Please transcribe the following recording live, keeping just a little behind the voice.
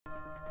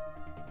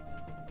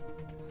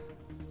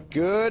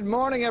Good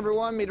morning,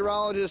 everyone.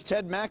 Meteorologist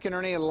Ted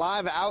McInerney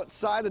live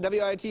outside the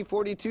WIT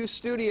 42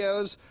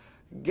 studios.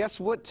 Guess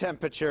what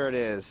temperature it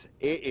is?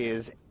 It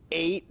is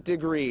 8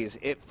 degrees.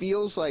 It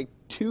feels like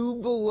 2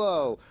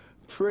 below.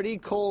 Pretty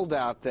cold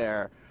out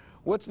there.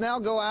 Let's now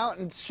go out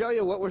and show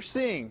you what we're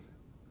seeing.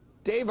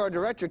 Dave, our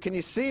director, can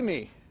you see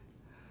me?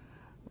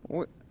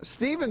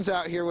 Steven's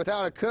out here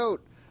without a coat.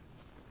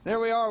 There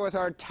we are with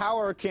our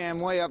tower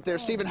cam way up there.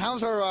 Steven,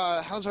 how's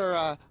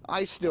our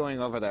ice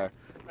doing over there?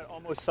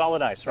 Almost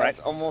solid ice, right? That's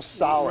almost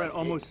solid. We're at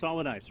almost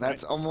solid ice, right?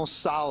 That's almost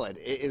solid.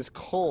 It is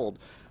cold.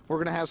 We're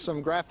going to have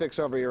some graphics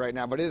over you right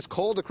now, but it is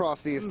cold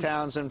across these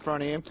towns in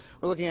front of you.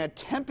 We're looking at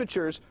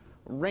temperatures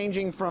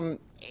ranging from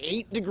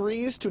 8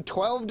 degrees to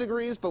 12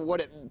 degrees, but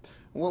what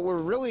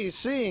we're really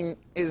seeing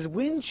is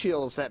wind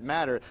chills that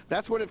matter.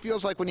 That's what it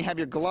feels like when you have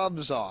your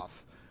gloves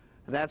off.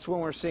 That's when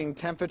we're seeing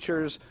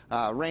temperatures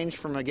range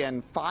from,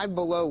 again, 5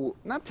 below,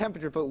 not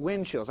temperature, but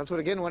wind chills. That's what,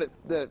 again,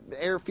 the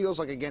air feels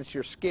like against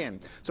your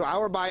skin. So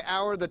hour by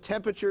hour, the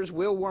temperatures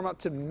will warm up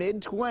to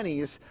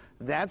mid-20s.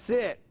 That's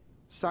it.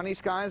 Sunny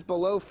skies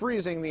below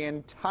freezing the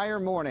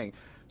entire morning.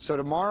 So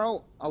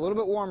tomorrow, a little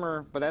bit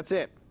warmer, but that's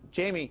it.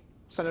 Jamie,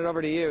 send it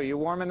over to you. You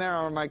warm in there,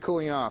 or am I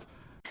cooling you off?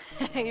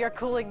 You're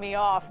cooling me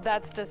off,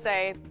 that's to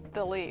say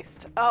the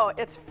least. Oh,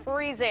 it's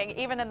freezing,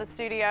 even in the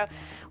studio.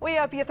 We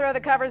hope you throw the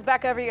covers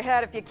back over your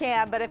head if you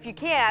can, but if you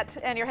can't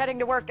and you're heading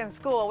to work and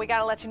school, we got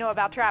to let you know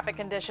about traffic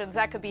conditions.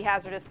 That could be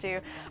hazardous too.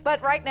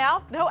 But right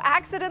now, no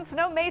accidents,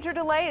 no major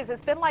delays.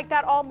 It's been like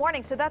that all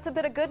morning, so that's a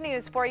bit of good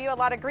news for you. A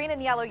lot of green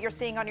and yellow you're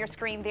seeing on your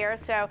screen there,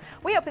 so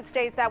we hope it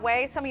stays that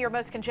way. Some of your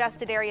most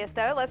congested areas,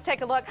 though. Let's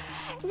take a look.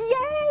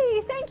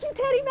 Yay! Thank you,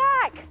 Teddy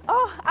Mac.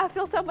 Oh, I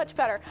feel so much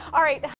better. All right.